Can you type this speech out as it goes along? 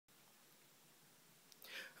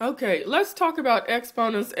Okay, let's talk about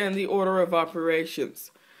exponents and the order of operations.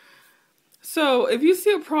 So if you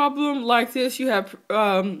see a problem like this, you have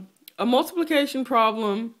a multiplication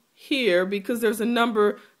problem here because there's a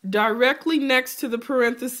number directly next to the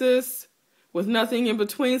parenthesis with nothing in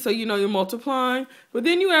between, so you know you're multiplying. But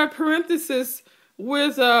then you have parenthesis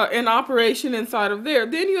with an operation inside of there.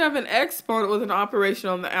 Then you have an exponent with an operation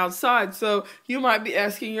on the outside. So you might be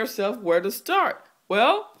asking yourself where to start.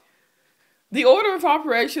 Well, the order of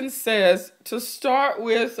operations says to start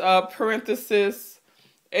with parenthesis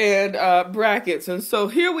and brackets. And so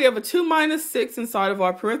here we have a 2 minus 6 inside of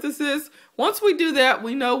our parenthesis. Once we do that,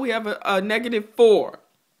 we know we have a negative 4.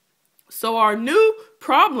 So our new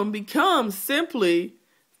problem becomes simply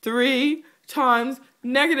 3 times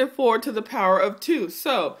negative 4 to the power of 2.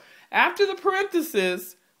 So after the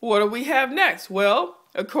parenthesis, what do we have next? Well,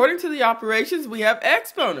 according to the operations, we have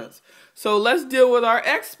exponents. So let's deal with our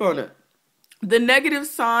exponent. The negative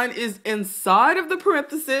sign is inside of the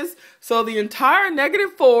parenthesis, so the entire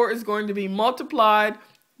negative 4 is going to be multiplied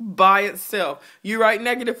by itself. You write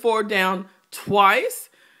negative 4 down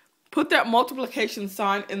twice, put that multiplication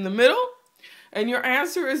sign in the middle, and your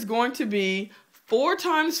answer is going to be 4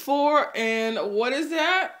 times 4, and what is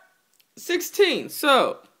that? 16.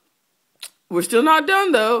 So, we're still not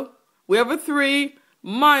done though. We have a 3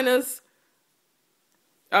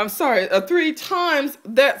 times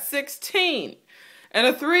that 16. And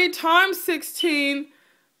a 3 times 16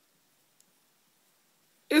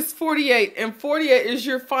 is 48. And 48 is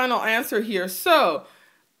your final answer here. So,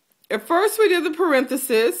 at first we did the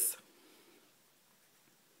parenthesis.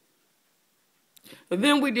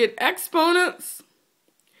 Then we did exponents.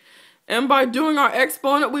 And by doing our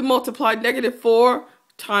exponent, we multiplied negative 4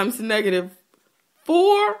 times negative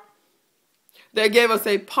 4. That gave us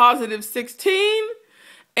a positive 16.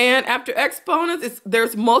 And after exponents,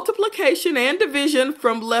 there's multiplication and division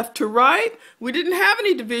from left to right. We didn't have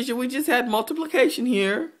any division, we just had multiplication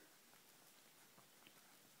here.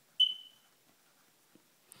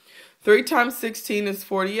 3 times 16 is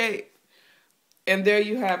 48. And there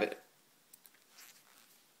you have it.